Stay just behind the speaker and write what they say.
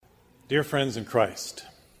Dear friends in Christ,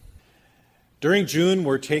 during June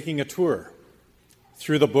we're taking a tour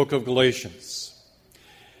through the book of Galatians.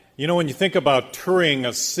 You know, when you think about touring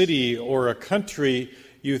a city or a country,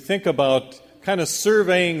 you think about kind of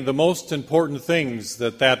surveying the most important things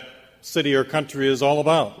that city or country is all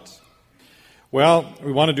about. Well,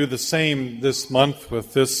 we want to do the same this month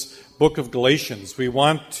with this book of Galatians. We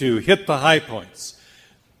want to hit the high points,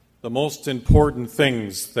 the most important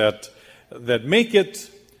things that make it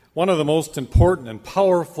one of the most important and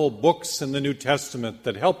powerful books in the New Testament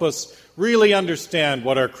that help us really understand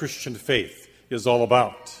what our Christian faith is all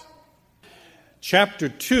about. Chapter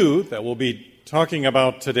 2, that we'll be talking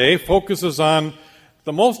about today, focuses on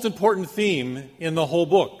the most important theme in the whole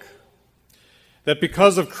book. That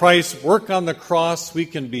because of Christ's work on the cross, we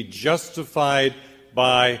can be justified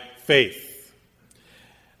by faith.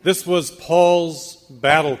 This was Paul's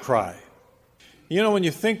battle cry. You know, when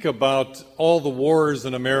you think about all the wars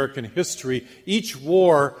in American history, each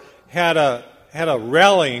war had a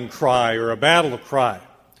rallying cry or a battle cry.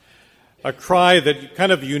 A cry that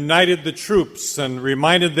kind of united the troops and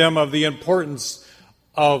reminded them of the importance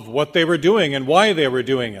of what they were doing and why they were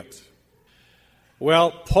doing it.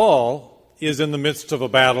 Well, Paul is in the midst of a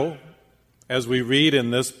battle, as we read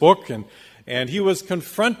in this book, and he was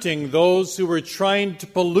confronting those who were trying to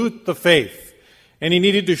pollute the faith. And he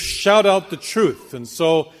needed to shout out the truth. And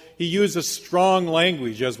so he used a strong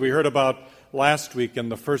language, as we heard about last week in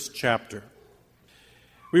the first chapter.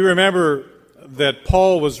 We remember that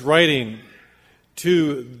Paul was writing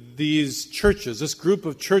to these churches, this group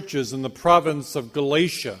of churches in the province of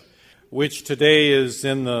Galatia, which today is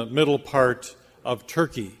in the middle part of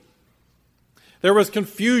Turkey. There was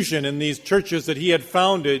confusion in these churches that he had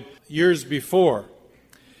founded years before.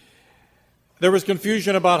 There was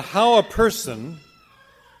confusion about how a person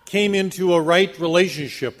came into a right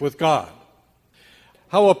relationship with God.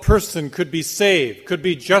 How a person could be saved, could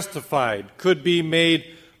be justified, could be made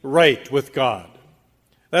right with God.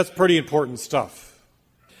 That's pretty important stuff.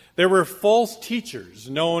 There were false teachers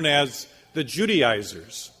known as the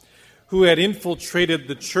Judaizers who had infiltrated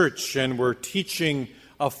the church and were teaching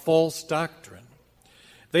a false doctrine.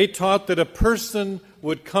 They taught that a person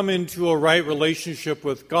would come into a right relationship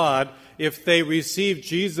with God if they received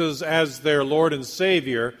Jesus as their Lord and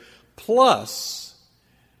Savior, plus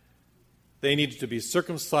they needed to be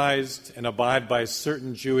circumcised and abide by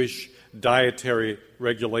certain Jewish dietary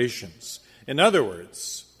regulations. In other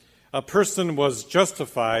words, a person was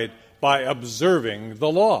justified by observing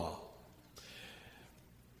the law.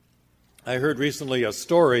 I heard recently a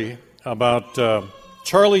story about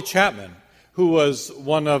Charlie Chaplin, who was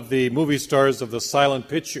one of the movie stars of the silent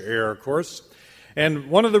picture era, of course. And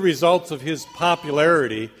one of the results of his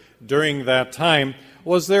popularity during that time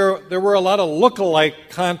was there were a lot of look-alike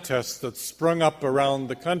contests that sprung up around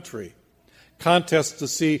the country. Contests to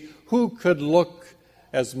see who could look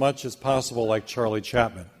as much as possible like Charlie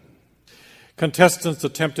Chaplin. Contestants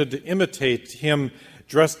attempted to imitate him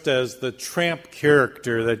dressed as the tramp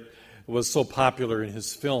character that was so popular in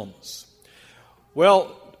his films.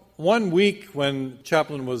 Well, one week when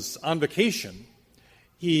Chaplin was on vacation,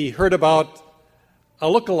 he heard about a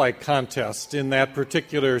look-alike contest in that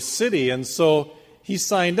particular city, and so he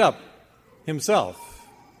signed up himself.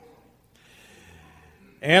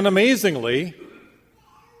 And amazingly,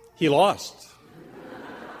 he lost.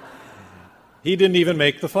 He didn't even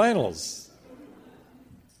make the finals.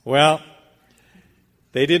 Well,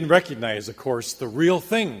 they didn't recognize, of course, the real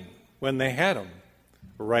thing when they had him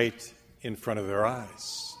right in front of their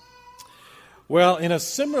eyes. Well, in a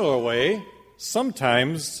similar way,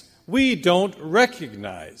 sometimes we don't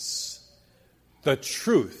recognize the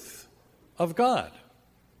truth of God.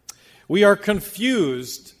 We are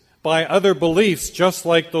confused by other beliefs, just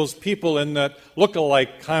like those people in that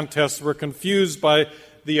look-alike contest were confused by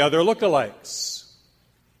the other lookalikes.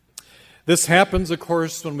 This happens, of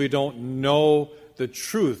course, when we don't know the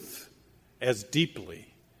truth as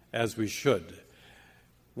deeply as we should.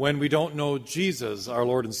 When we don't know Jesus, our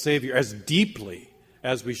Lord and Savior, as deeply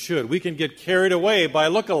as we should. We can get carried away by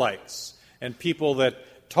lookalikes and people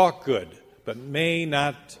that talk good but may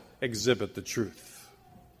not exhibit the truth.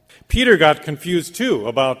 Peter got confused too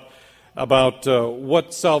about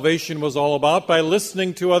what salvation was all about by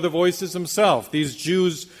listening to other voices himself, these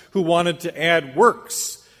Jews who wanted to add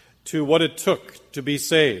works to what it took to be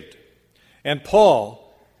saved. And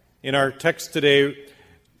Paul, in our text today,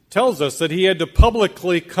 tells us that he had to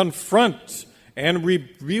publicly confront and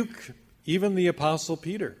rebuke even the Apostle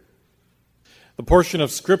Peter. The portion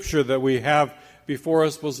of Scripture that we have before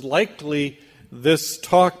us was likely this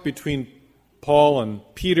talk between Paul and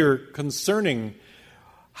Peter concerning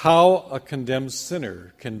how a condemned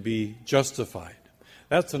sinner can be justified?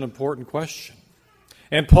 That's an important question.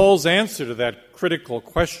 And Paul's answer to that critical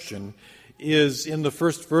question is in the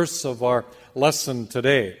first verse of our lesson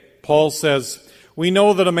today. Paul says, "We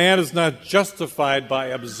know that a man is not justified by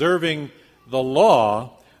observing the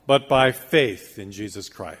law, but by faith in Jesus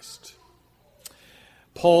Christ."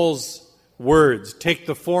 Paul's words take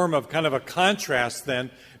the form of kind of a contrast then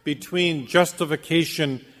between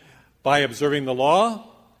justification by observing the law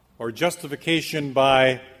or justification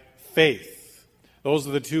by faith. Those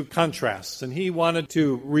are the two contrasts. And he wanted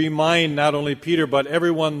to remind not only Peter, but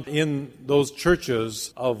everyone in those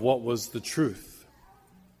churches of what was the truth.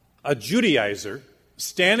 A Judaizer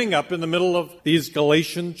standing up in the middle of these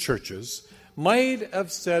Galatian churches might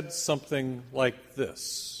have said something like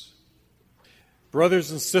this: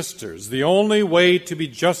 "Brothers and sisters, the only way to be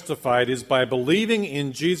justified is by believing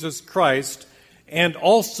in Jesus Christ and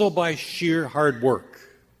also by sheer hard work.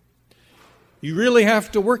 You really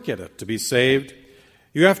have to work at it to be saved.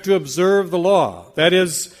 You have to observe the law. That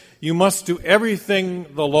is, you must do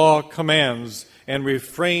everything the law commands and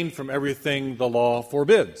refrain from everything the law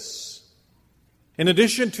forbids. In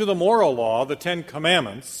addition to the moral law, the 10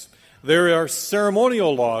 Commandments, there are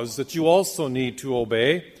ceremonial laws that you also need to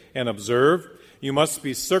obey and observe. You must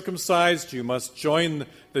be circumcised. You must join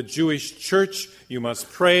the Jewish church. You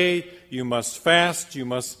must pray. You must fast. You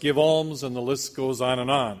must give alms, and the list goes on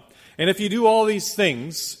and on. And if you do all these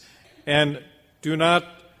things and do not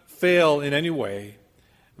fail in any way,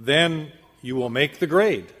 then you will make the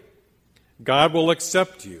grade. God will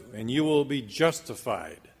accept you, and you will be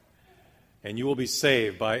justified, and you will be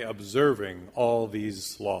saved by observing all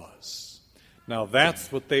these laws." Now,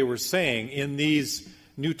 that's what they were saying in these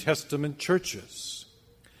New Testament churches.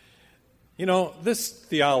 You know, this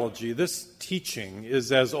theology, this teaching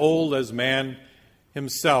is as old as man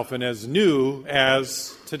himself and as new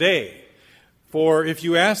as today. For if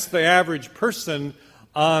you ask the average person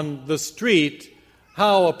on the street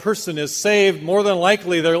how a person is saved, more than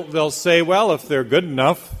likely they'll say, well, if they're good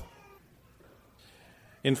enough.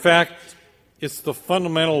 In fact, it's the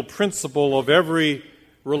fundamental principle of every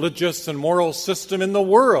religious and moral system in the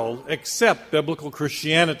world except biblical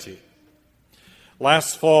Christianity.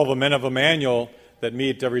 Last fall, the men of Emmanuel that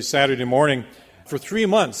meet every Saturday morning, for 3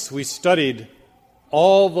 months we studied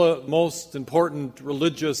all the most important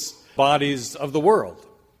religious bodies of the world.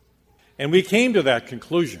 And we came to that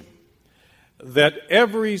conclusion that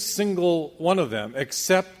every single one of them,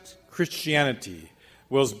 except Christianity,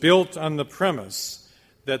 was built on the premise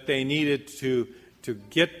that they needed to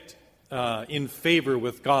get in favor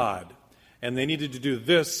with God, and they needed to do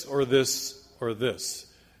this or this or this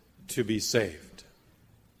to be saved.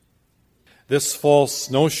 This false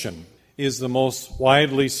notion is the most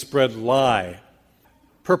widely spread lie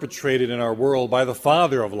perpetrated in our world by the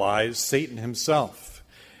father of lies, Satan himself.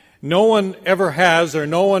 No one ever has or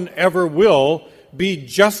no one ever will be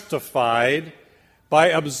justified by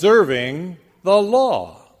observing the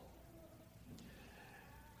law,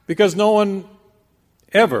 because no one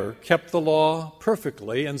ever kept the law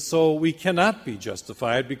perfectly, and so we cannot be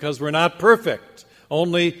justified because we're not perfect.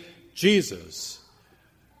 Only Jesus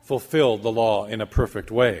fulfilled the law in a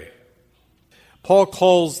perfect way. Paul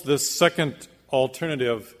calls this second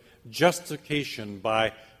alternative justification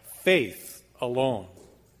by faith alone.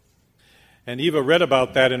 And Eva read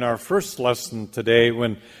about that in our first lesson today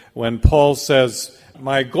when Paul says,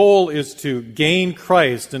 "My goal is to gain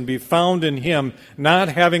Christ and be found in him, not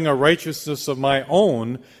having a righteousness of my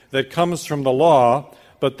own that comes from the law,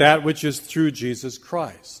 but that which is through Jesus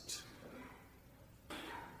Christ."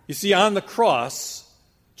 You see, on the cross,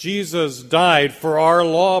 Jesus died for our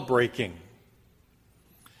law breaking.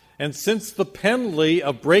 And since the penalty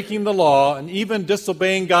of breaking the law and even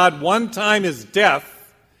disobeying God one time is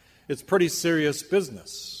death, it's pretty serious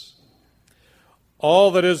business.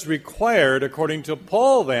 All that is required, according to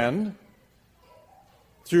Paul then,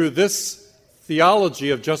 through this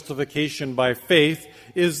theology of justification by faith,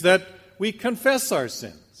 is that we confess our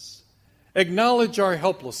sins, acknowledge our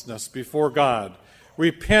helplessness before God,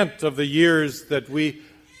 repent of the years that we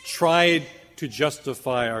tried to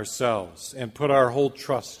justify ourselves, and put our whole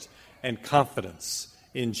trust and confidence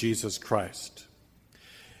in Jesus Christ.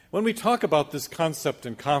 When we talk about this concept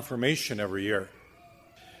in confirmation every year,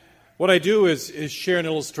 what I do is share an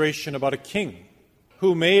illustration about a king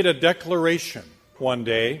who made a declaration one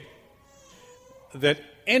day that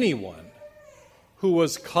anyone who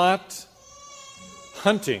was caught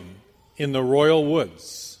hunting in the royal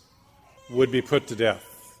woods would be put to death.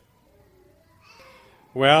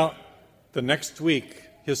 Well, the next week,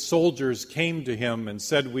 his soldiers came to him and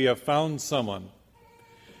said, "We have found someone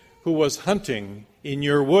who was hunting in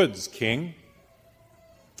your woods, king,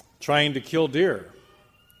 trying to kill deer.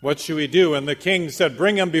 What should we do?" And the king said,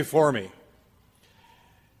 "Bring him before me."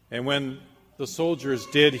 And when the soldiers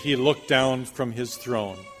did, he looked down from his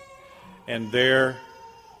throne, and there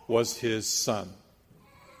was his son.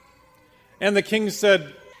 And the king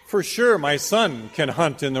said, "For sure, my son can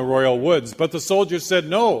hunt in the royal woods." But the soldiers said,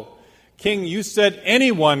 "No, king, you said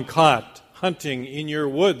anyone caught hunting in your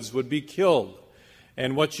woods would be killed,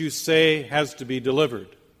 and what you say has to be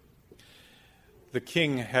delivered." The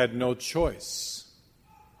king had no choice.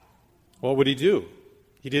 What would he do?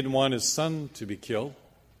 He didn't want his son to be killed.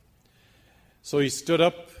 So he stood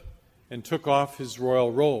up and took off his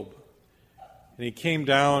royal robe. And he came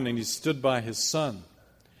down and he stood by his son.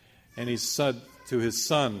 And he said to his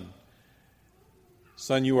son,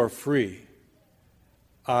 "Son, you are free.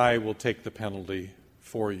 I will take the penalty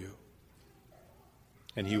for you."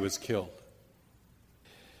 And he was killed.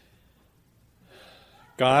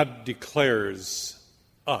 God declares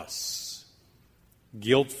us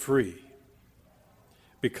guilt-free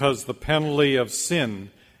because the penalty of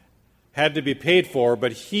sin had to be paid for,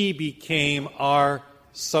 but he became our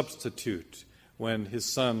substitute when his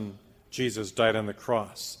son Jesus died on the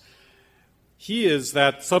cross. He is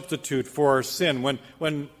that substitute for our sin.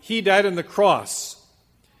 When he died on the cross,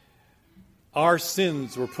 our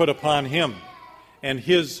sins were put upon him, and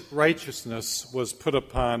his righteousness was put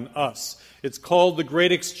upon us. It's called the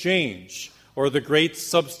Great Exchange, or the Great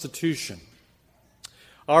Substitution.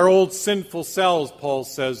 Our old sinful selves, Paul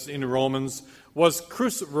says in Romans,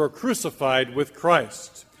 were crucified with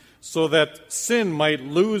Christ, so that sin might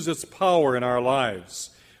lose its power in our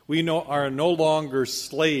lives. We are no longer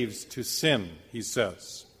slaves to sin, he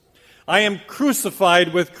says. I am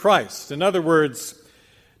crucified with Christ. In other words,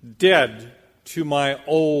 dead to my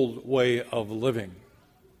old way of living.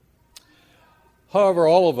 However,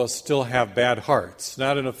 all of us still have bad hearts,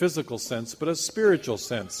 not in a physical sense, but a spiritual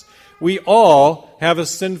sense. We all have a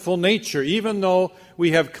sinful nature, even though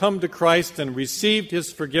we have come to Christ and received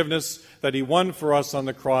his forgiveness that he won for us on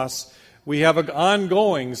the cross. We have an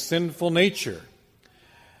ongoing sinful nature.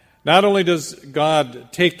 Not only does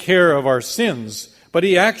God take care of our sins, but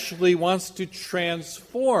he actually wants to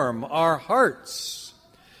transform our hearts.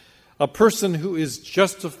 A person who is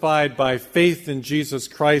justified by faith in Jesus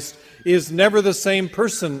Christ is never the same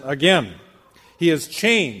person again. He has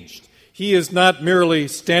changed. He is not merely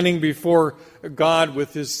standing before God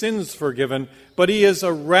with his sins forgiven, but he is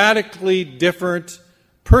a radically different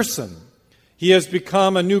person. He has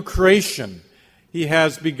become a new creation. He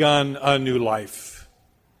has begun a new life.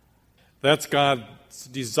 That's God's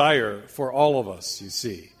desire for all of us, you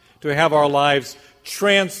see, to have our lives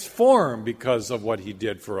transformed because of what he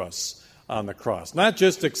did for us on the cross. Not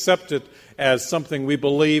just accept it as something we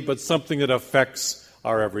believe, but something that affects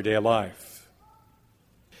our everyday life.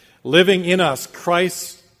 Living in us,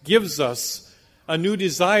 Christ gives us a new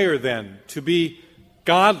desire then to be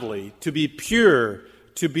godly, to be pure,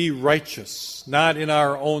 to be righteous, not in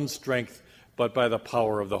our own strength, but by the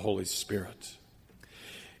power of the Holy Spirit.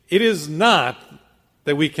 It is not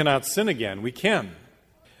that we cannot sin again. We can.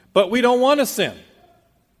 But we don't want to sin.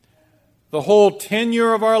 The whole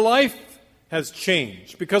tenure of our life has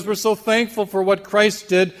changed because we're so thankful for what Christ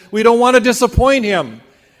did. We don't want to disappoint him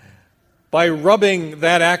by rubbing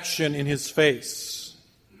that action in his face.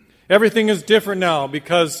 Everything is different now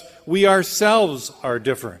because we ourselves are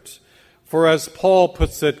different. For as Paul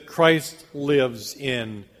puts it, Christ lives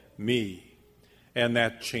in me, and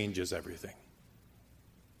that changes everything.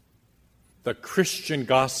 The Christian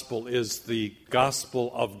gospel is the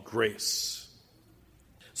gospel of grace.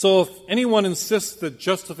 So if anyone insists that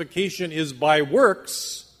justification is by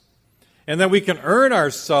works, and that we can earn our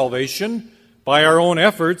salvation by our own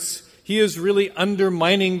efforts, he is really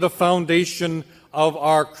undermining the foundation of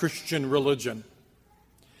our Christian religion.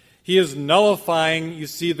 He is nullifying, you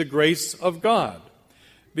see, the grace of God.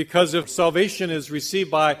 Because if salvation is received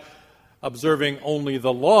by observing only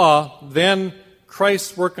the law, then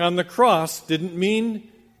Christ's work on the cross didn't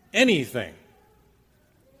mean anything.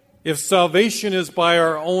 If salvation is by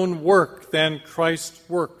our own work, then Christ's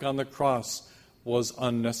work on the cross was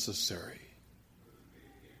unnecessary.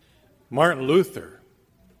 Martin Luther,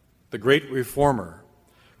 the great reformer,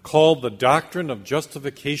 called the doctrine of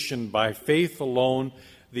justification by faith alone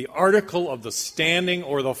the article of the standing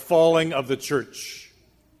or the falling of the church.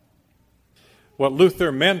 What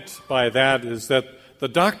Luther meant by that is that the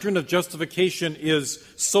doctrine of justification is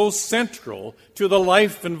so central to the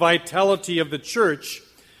life and vitality of the church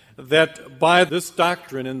that by this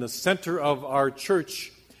doctrine in the center of our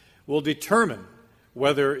church will determine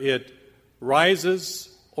whether it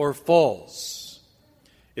rises or falls.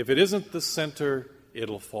 If it isn't the center,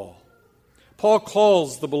 it'll fall. Paul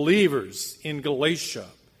calls the believers in Galatia,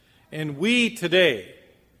 and we today,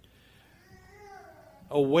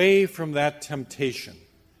 away from that temptation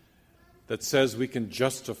that says we can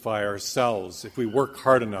justify ourselves if we work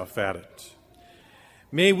hard enough at it.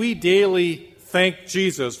 May we daily thank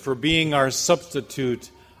Jesus for being our substitute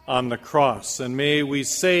on the cross, and may we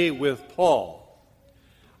say with Paul,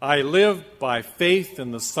 I live by faith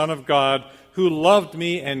in the Son of God who loved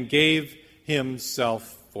me and gave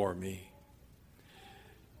himself for me.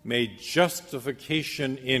 May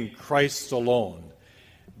justification in Christ alone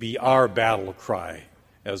be our battle cry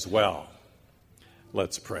as well.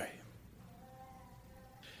 Let's pray.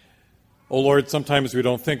 Oh Lord, sometimes we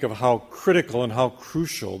don't think of how critical and how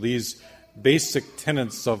crucial these basic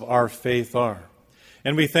tenets of our faith are.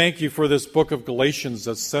 And we thank you for this book of Galatians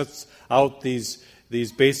that sets out these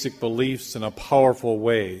basic beliefs in a powerful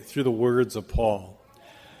way through the words of Paul.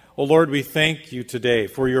 Oh Lord, we thank you today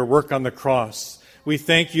for your work on the cross. We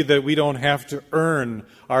thank you that we don't have to earn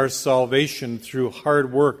our salvation through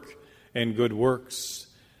hard work and good works,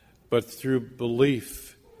 but through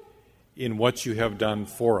belief in what you have done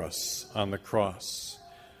for us on the cross.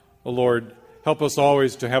 Oh Lord, help us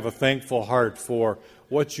always to have a thankful heart for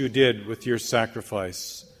what you did with your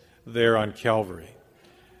sacrifice there on Calvary.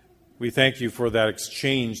 We thank you for that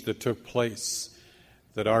exchange that took place,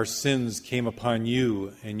 that our sins came upon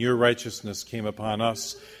you and your righteousness came upon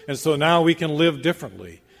us. And so now we can live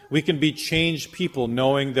differently. We can be changed people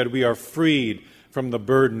knowing that we are freed from the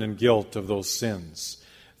burden and guilt of those sins.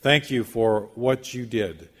 Thank you for what you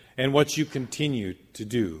did and what you continue to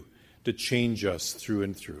do to change us through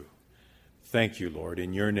and through. Thank you, Lord,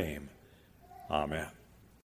 in your name. Amen.